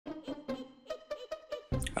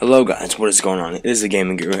Hello guys, what is going on? It is the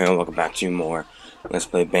Gaming Guru here, welcome back to more Let's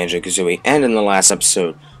Play Banjo-Kazooie. And in the last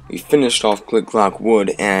episode, we finished off Click Clock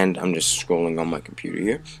Wood, and I'm just scrolling on my computer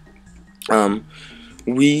here.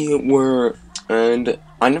 And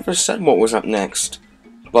I never said what was up next,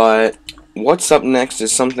 but what's up next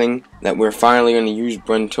is something that we're finally going to use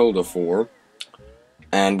Brentilda for.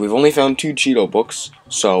 And we've only found 2 Cheato books,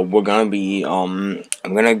 so we're going to be, I'm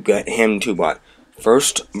going to get him to what?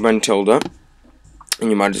 First, Brentilda. And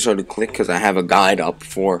you might just sort of click because I have a guide up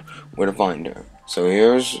for where to find her. So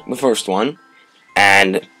here's the first one.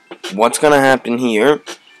 And what's going to happen here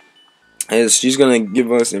is she's going to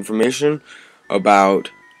give us information about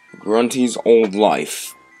Grunty's old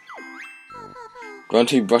life.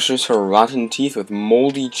 Grunty brushes her rotten teeth with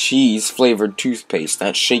moldy cheese-flavored toothpaste.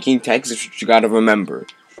 That shaking text is what you gotta remember.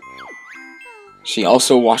 She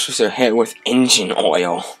also washes her hair with engine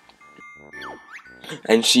oil.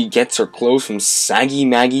 And she gets her clothes from Saggy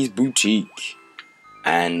Maggie's boutique.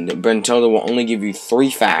 And Brentilda will only give you 3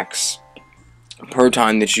 facts per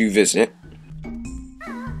time that you visit.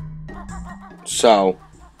 So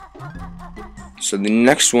the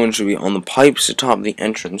next one should be on the pipes atop the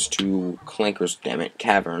entrance to Clanker's Dammit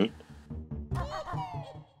Cavern.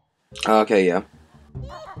 Okay, yeah.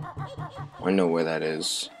 I know where that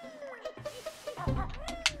is.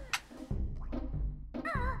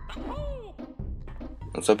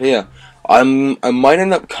 What's up here? I might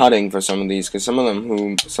end up cutting for some of these because some of them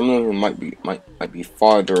who might be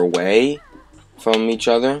farther away from each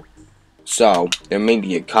other. So there may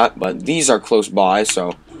be a cut, but these are close by,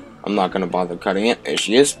 so I'm not gonna bother cutting it. There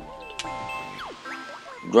she is.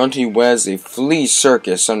 Grunty wears a flea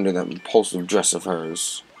circus under that repulsive dress of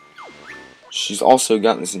hers. She's also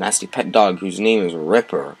got this nasty pet dog whose name is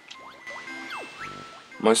Ripper.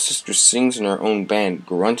 My sister sings in her own band,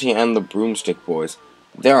 Grunty and the Broomstick Boys.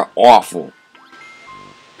 They're awful.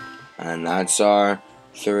 And that's our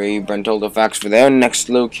 3 Brentilda facts for their next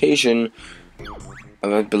location,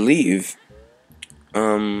 I believe.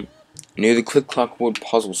 Near the Click Clock Wood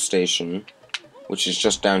puzzle station, which is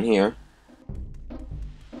just down here.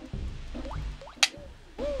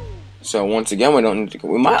 So once again, we don't need to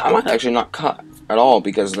go. I might actually not cut at all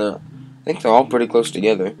because I think they're all pretty close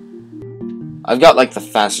together. I've got like the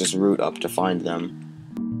fastest route up to find them.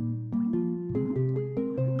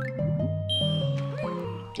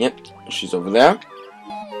 Yep, she's over there.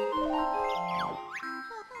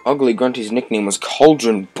 Ugly Grunty's nickname was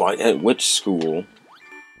Cauldron Butt at which school?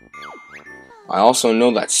 I also know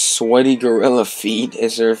that sweaty gorilla feet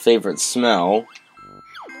is her favorite smell.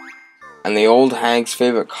 And the old hag's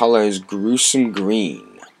favorite color is gruesome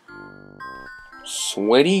green.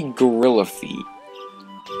 Sweaty gorilla feet.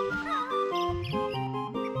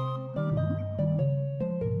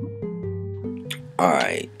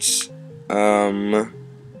 Alright.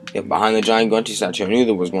 Yeah, behind the giant Grunty statue. I knew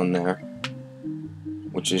there was one there.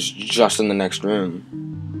 Which is just in the next room.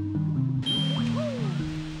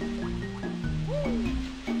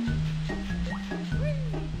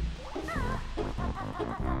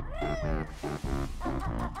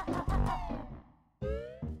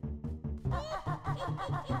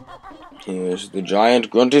 Here's the giant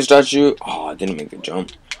Grunty statue. Oh, I didn't make the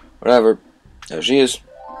jump. Whatever. There she is.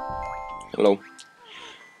 Hello.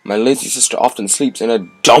 My lazy sister often sleeps in a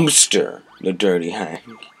dumpster, the dirty hag.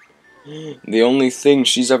 The only thing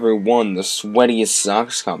she's ever won, the sweatiest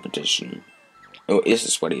socks competition. Oh, it's the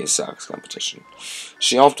sweatiest socks competition.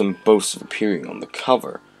 She often boasts of appearing on the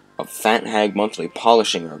cover of Fat Hag Monthly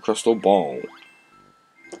polishing her crystal ball.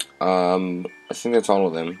 I think that's all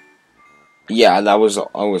of them. Yeah, that was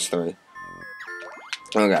 3.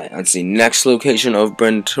 Okay, let's see. Next location of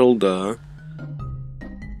Brentilda.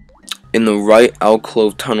 In the right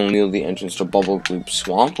alcove tunnel near the entrance to Bubble Gloop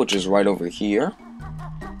Swamp, which is right over here.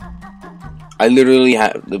 I literally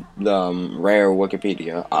have the rare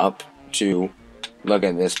Wikipedia up to look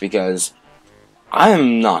at this because I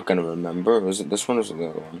am not going to remember. Was it this one or was it the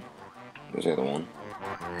other one? It was the other one.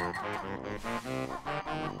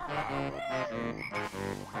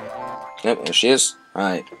 Yep, there she is.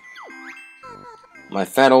 Alright. My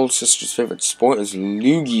fat old sister's favorite sport is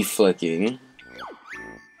loogie flicking.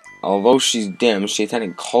 Although she's dim, she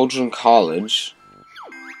attended Cauldron College.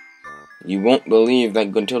 You won't believe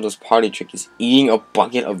that Brentilda's party trick is eating a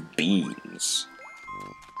bucket of beans.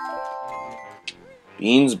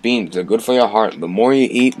 Beans, they're good for your heart. The more you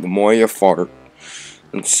eat, the more you fart.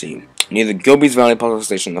 Let's see. Near the Gilby's Valley puzzle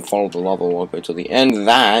station, the follow the lava walkway till the end.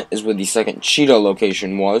 That is where the second Cheato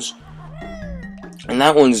location was. And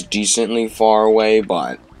that one's decently far away,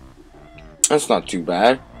 but that's not too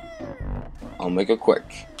bad. I'll make it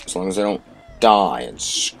quick. As long as I don't die and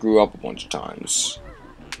screw up a bunch of times.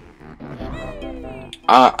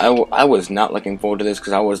 I was not looking forward to this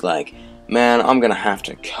because I was like, man, I'm gonna have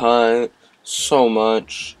to cut so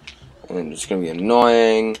much, and it's gonna be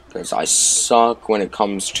annoying because I suck when it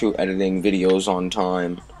comes to editing videos on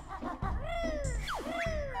time.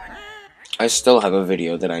 I still have a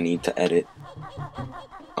video that I need to edit,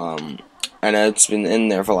 and it's been in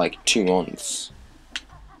there for like 2 months.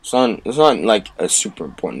 It's not like a super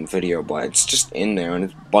important video, but it's just in there and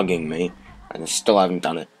it's bugging me, and I still haven't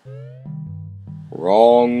done it.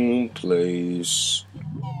 Wrong place.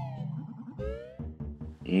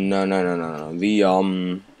 No.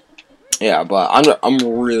 Yeah, but I'm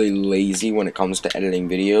really lazy when it comes to editing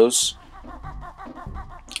videos.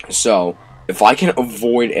 So, if I can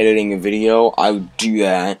avoid editing a video, I would do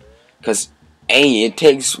that. Because, A, it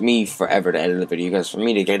takes me forever to edit a video. Because for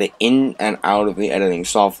me to get it in and out of the editing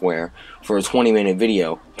software for a 20-minute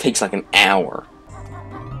video takes like an hour.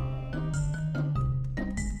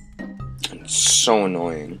 It's so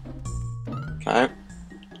annoying. Okay.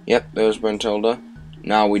 Yep, there's Brentilda.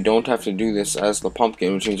 Now we don't have to do this as the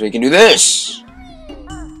pumpkin, which means we can do this!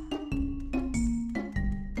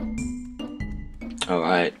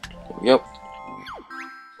 Alright. Yep.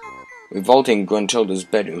 Revolting Brentilda's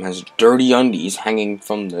bedroom has dirty undies hanging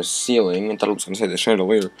from the ceiling. I thought I was going to say the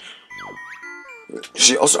chandelier.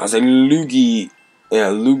 She also has a loogie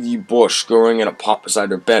bush growing in a pot beside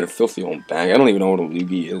her bed, a filthy old bag. I don't even know what a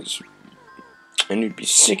loogie is. And you'd be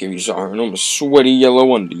sick if you saw her in almost sweaty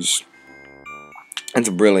yellow undies. That's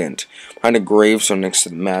brilliant. Behind a gravestone next to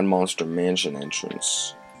the Mad Monster Mansion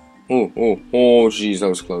entrance. Oh, jeez, that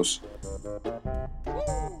was close.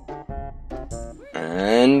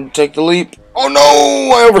 And take the leap. Oh no,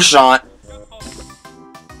 I overshot.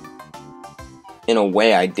 In a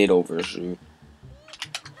way, I did overshoot.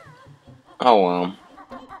 Oh well.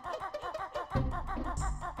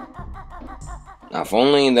 Now, if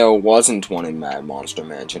only there wasn't one in Mad Monster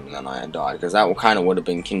Mansion and then I had died, because that kind of would have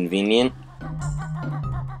been convenient.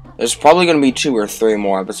 There's probably going to be 2 or 3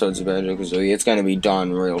 more episodes of Banjo-Kazooie. It's going to be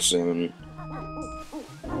done real soon.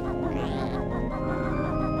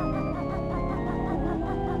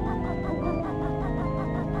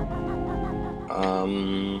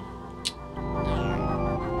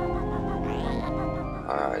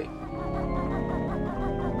 Alright.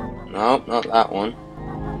 Nope, not that one.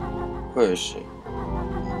 Where is she?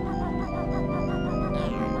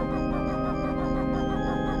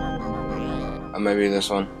 Or maybe this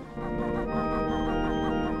one.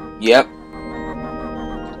 Yep.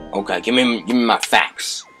 Okay, give me my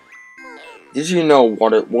facts. Did you know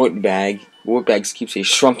Woodbags keeps a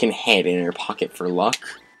shrunken head in her pocket for luck?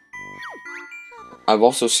 I've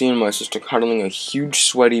also seen my sister cuddling a huge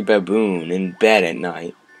sweaty baboon in bed at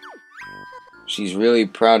night. She's really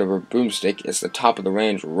proud of her broomstick. It's the top of the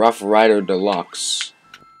range Rough Rider Deluxe.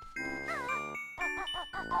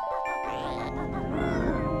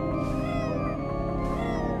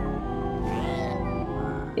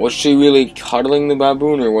 Was she really cuddling the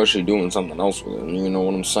baboon, or was she doing something else with it? You know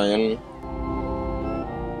what I'm saying?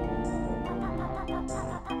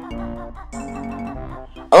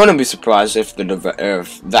 I wouldn't be surprised if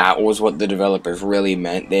that was what the developers really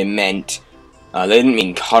meant. They didn't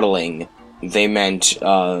mean cuddling. They meant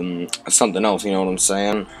something else. You know what I'm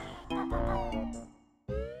saying?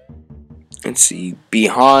 Let's see.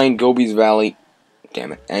 Behind Gobi's Valley.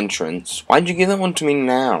 Damn it. Entrance. Why'd you give that one to me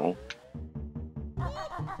now?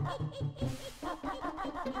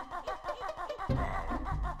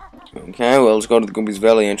 Okay, well, let's go to the Gobi's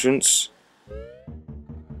Valley entrance.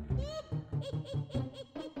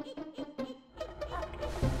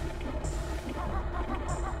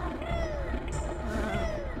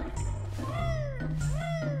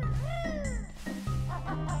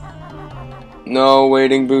 No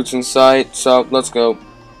waiting boots in sight, so let's go.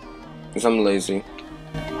 Because I'm lazy.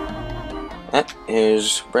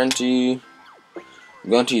 Here's Brenty.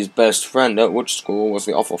 Gunty's best friend at which school was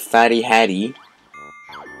the awful Fatty Hattie.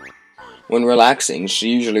 When relaxing,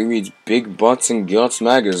 she usually reads Big Butts and Guts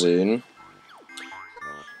magazine.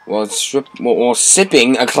 While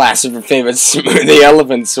sipping a glass of her favorite smoothie,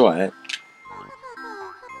 Elephant Sweat.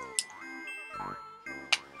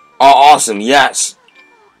 Oh, awesome, yes!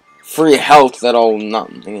 Free health that'll not,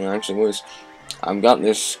 actually was. I've got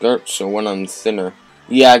this skirt, so when I'm thinner.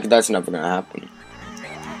 Yeah, that's never gonna happen.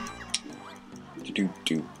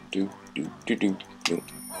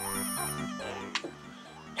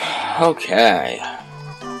 Okay.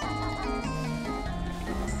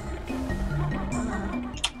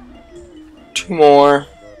 Two more.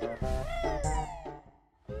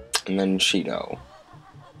 And then Cheato.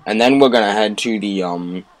 And then we're gonna head to the,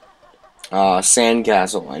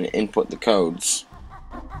 sandcastle and input the codes.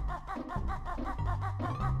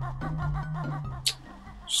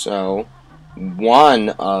 So, one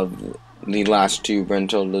of the last two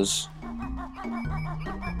Brentildas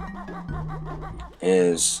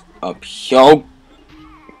is up here.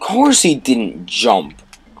 Of course he didn't jump.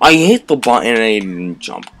 I hit the button and he didn't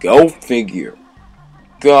jump. Go figure.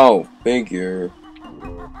 Go figure.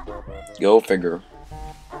 Go figure.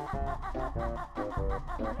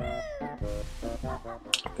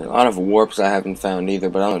 A lot of warps I haven't found either,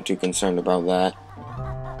 but I'm not too concerned about that.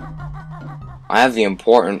 I have the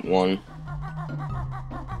important one.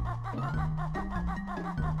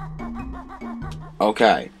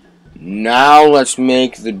 Okay. Now let's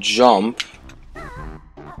make the jump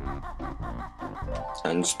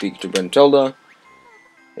and speak to Brentilda.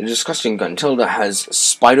 The disgusting Brentilda has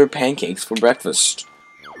spider pancakes for breakfast.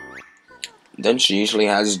 Then she usually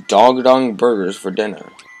has dog dung burgers for dinner.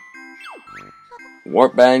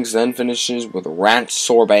 Warp Bags then finishes with rat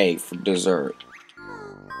sorbet for dessert.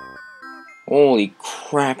 Holy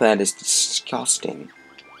crap, that is disgusting.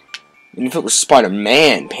 And if it was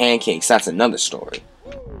Spider-Man pancakes, that's another story.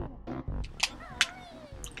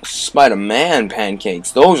 Spider-Man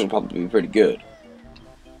pancakes, those would probably be pretty good.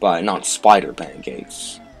 But not spider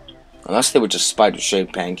pancakes. Unless they were just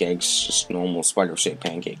spider-shaped pancakes, just normal spider-shaped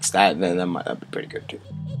pancakes. Then that might be pretty good too.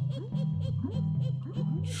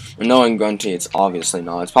 But knowing Grunty, it's obviously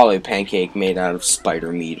not. It's probably a pancake made out of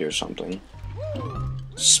spider meat or something.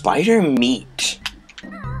 Spider meat?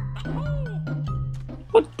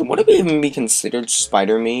 What would it even be considered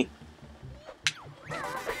spider meat? I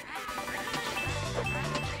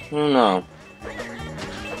don't know.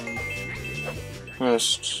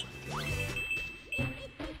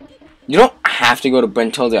 You don't have to go to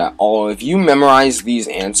Brentilda at all. If you memorize these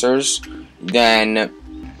answers, then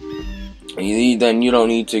you don't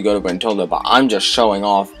need to go to Brentilda. But I'm just showing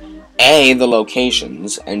off A, the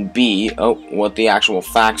locations, and B, what the actual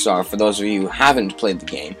facts are for those of you who haven't played the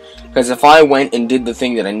game. Because if I went and did the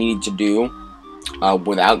thing that I needed to do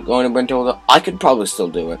without going to Brentilda, I could probably still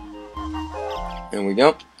do it. Here we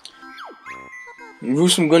go.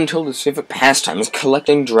 Gruesome Brentilda's favorite pastime is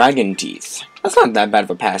collecting dragon teeth. That's not that bad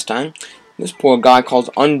of a pastime. This poor guy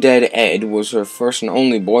called Undead Ed was her first and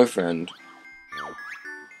only boyfriend.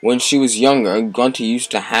 When she was younger, Grunty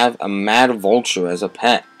used to have a mad vulture as a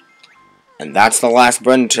pet. And that's the last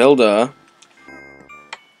Brentilda.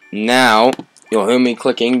 Now, you'll hear me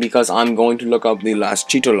clicking because I'm going to look up the last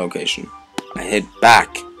Cheato location. I hit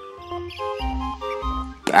back.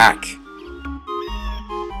 Back.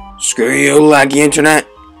 Screw you, laggy internet.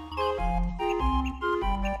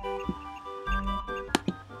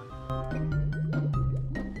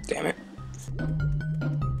 Damn it.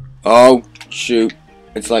 Oh, shoot.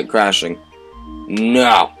 It's like crashing.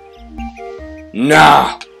 No.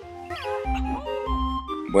 No.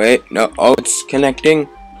 Wait, no. Oh, it's connecting.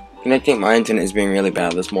 Connecting. My internet is being really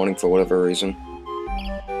bad this morning for whatever reason.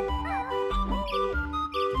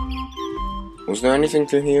 Was there anything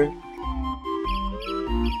through here?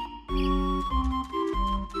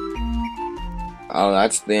 Oh,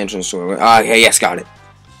 that's the entrance to it. Ah, okay, yes, got it.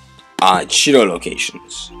 Cheato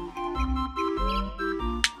locations.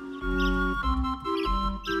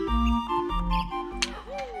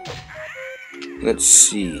 Let's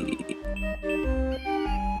see.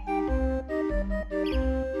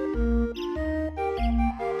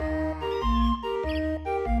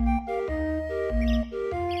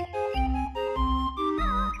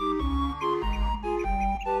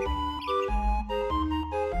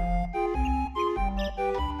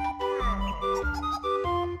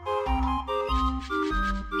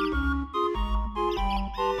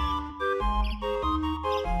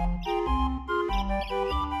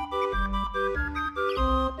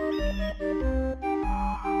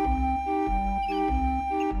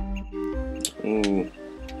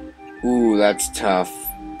 Ooh, that's tough.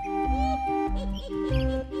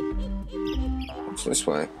 What's this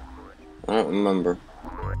way? I don't remember.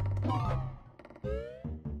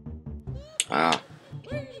 Ah.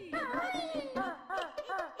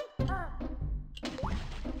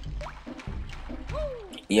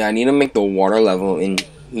 Yeah, I need to make the water level in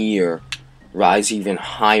here rise even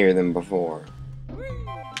higher than before.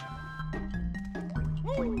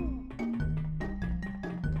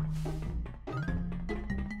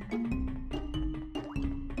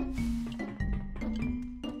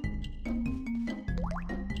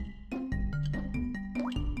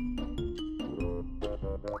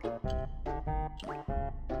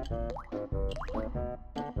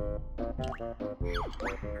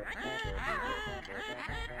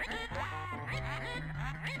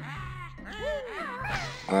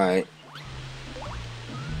 Alright.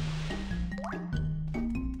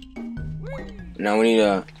 Now we need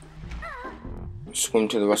to swim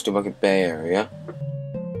to the Rusty Bucket Bay area.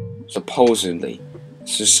 Supposedly.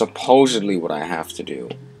 This is supposedly what I have to do.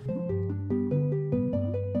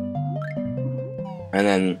 And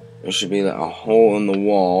then there should be like a hole in the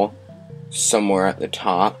wall somewhere at the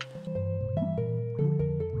top.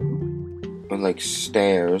 With like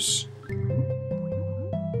stairs.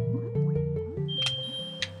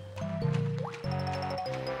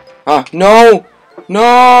 Ah, no!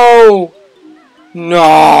 No!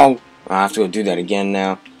 No! I have to go do that again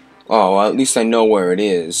now. Oh, well, at least I know where it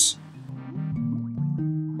is.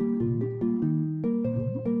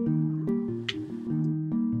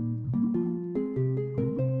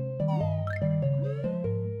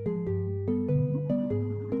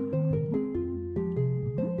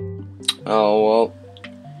 Oh, well.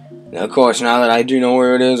 Now, of course, now that I do know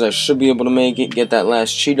where it is, I should be able to make it, get that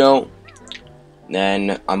last Cheato.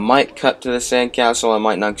 Then I might cut to the sandcastle, I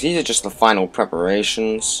might not, because these are just the final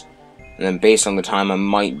preparations. And then based on the time, I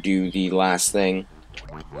might do the last thing.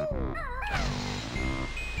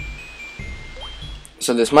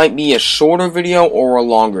 So this might be a shorter video or a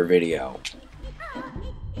longer video.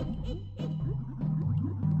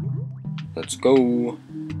 Let's go.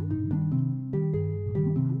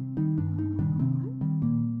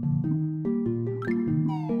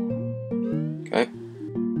 Okay.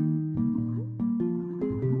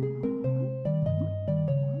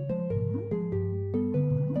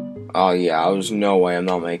 Oh yeah, there's no way I'm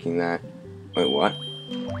not making that. Wait, what?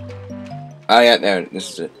 Oh yeah, there,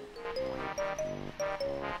 this is it.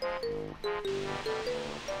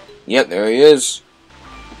 Yep, there he is.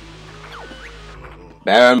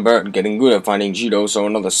 Bear and Bert getting good at finding Cheato, so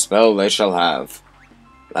another spell they shall have.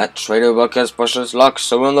 That traitor buck has pushed his luck,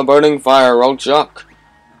 so in the burning fire I'll chuck.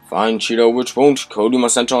 Find Cheato which won't, code you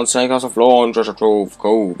must enter on Sandcastle floor on Treasure Trove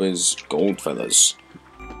Cove is gold feathers.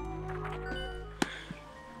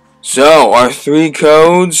 So, our 3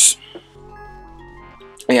 codes.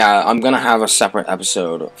 Yeah, I'm gonna have a separate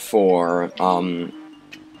episode for,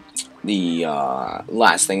 the,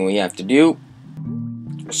 last thing we have to do.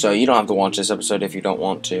 So, you don't have to watch this episode if you don't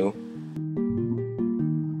want to.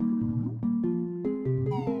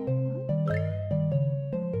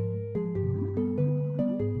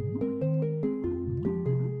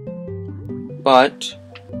 But,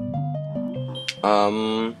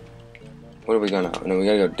 what are we gonna, no, we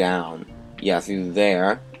gotta go down. Yeah, through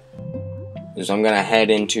there. So I'm gonna head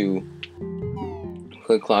into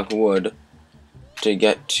Click Clock Wood to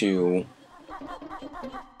get to,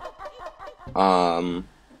 oh,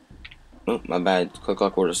 my bad, Click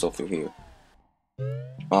Clock Wood is still through here.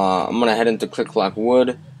 I'm gonna head into Click Clock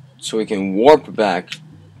Wood so we can warp back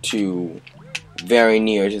to very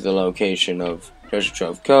near to the location of Treasure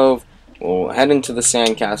Trove Cove. We'll head into the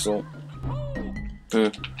sandcastle.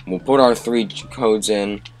 We'll put our 3 codes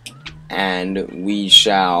in, and we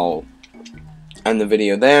shall end the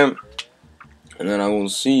video there. And then I will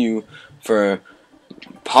see you for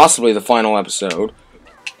possibly the final episode.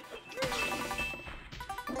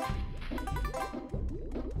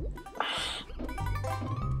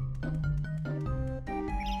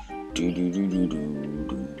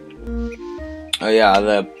 Oh yeah,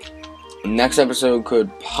 the next episode could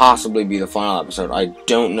possibly be the final episode. I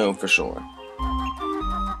don't know for sure.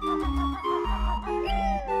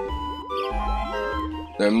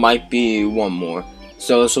 There might be one more.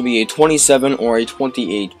 So this will be a 27 or a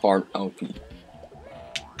 28 part LP.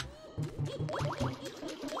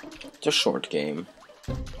 It's a short game.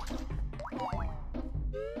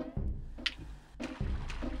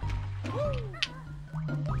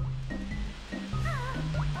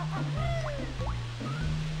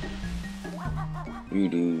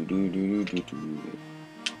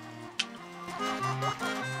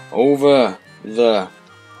 Over the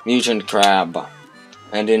mutant crab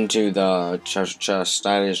and into the treasure chest.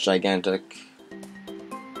 That is gigantic.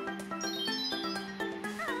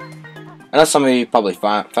 I know some of you probably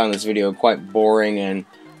found this video quite boring, and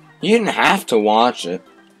you didn't have to watch it.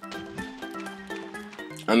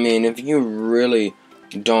 I mean, if you really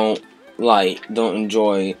don't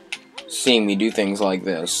enjoy seeing me do things like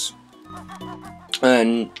this,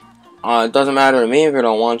 then it doesn't matter to me if you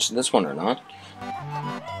don't watch this one or not.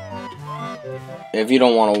 If you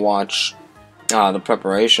don't want to watch the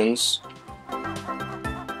preparations.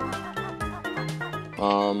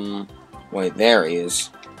 Wait, there he is.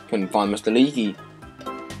 Couldn't find Mr. Leaky.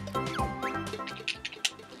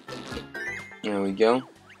 There we go.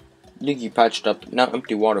 Leaky patched up, now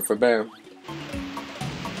empty water for Bear.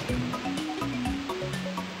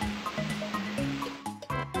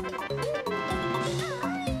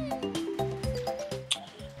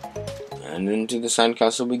 And into the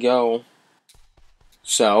sandcastle we go.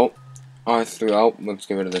 So, R3. Oh, let's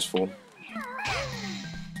get rid of this fool.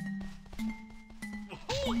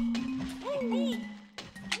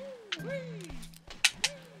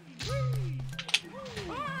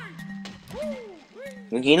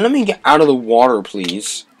 Okay, let me get out of the water,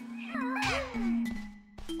 please.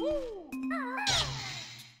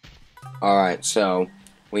 Alright, so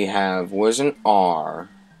we have, where's an R?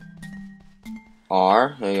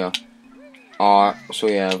 R, there you go. R, so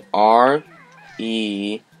we have R,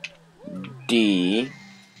 E, D,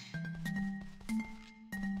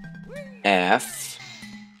 F,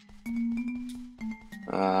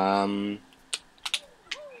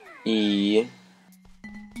 E,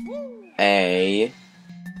 A,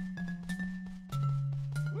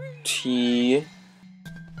 T,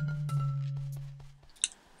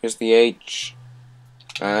 here's the H,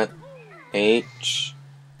 H,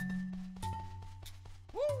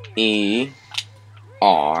 E,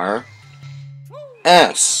 R,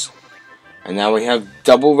 S. And now we have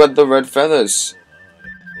double the red feathers.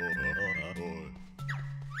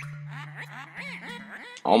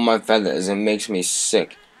 All my feathers, it makes me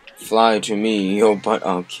sick. Fly to me, your butt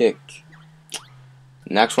I'll kick.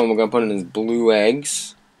 Next one we're gonna put in is blue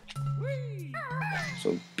eggs.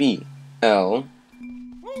 So B, L,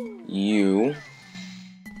 U,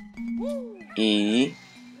 E,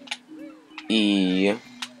 E,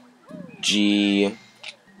 G,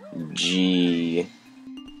 G,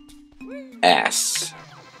 S.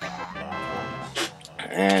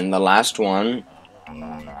 And the last one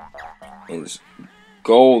is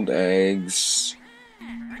gold eggs.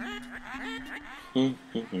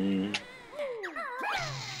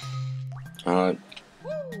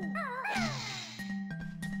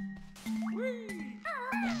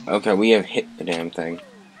 Okay, we have hit the damn thing.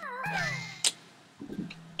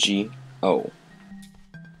 G, O.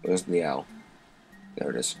 Where's the L? There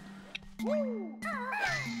it is.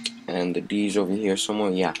 And the D's over here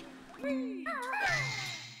somewhere, yeah.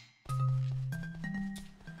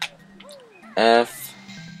 F,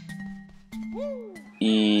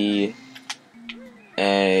 E,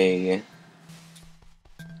 A,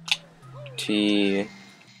 T,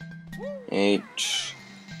 H,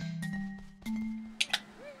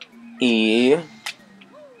 E,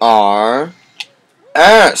 R,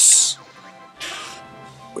 S.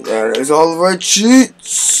 That is all of our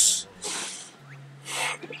cheats.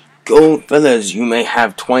 Gold feathers, you may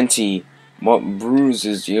have 20. What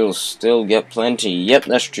bruises, you'll still get plenty. Yep,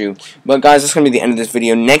 that's true. But guys, that's going to be the end of this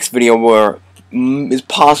video. Next video is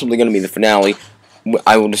possibly going to be the finale.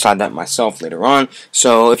 I will decide that myself later on.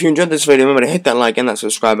 So, if you enjoyed this video, remember to hit that like and that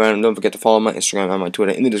subscribe button. And don't forget to follow my Instagram and my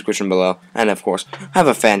Twitter in the description below. And, of course, have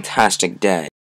a fantastic day.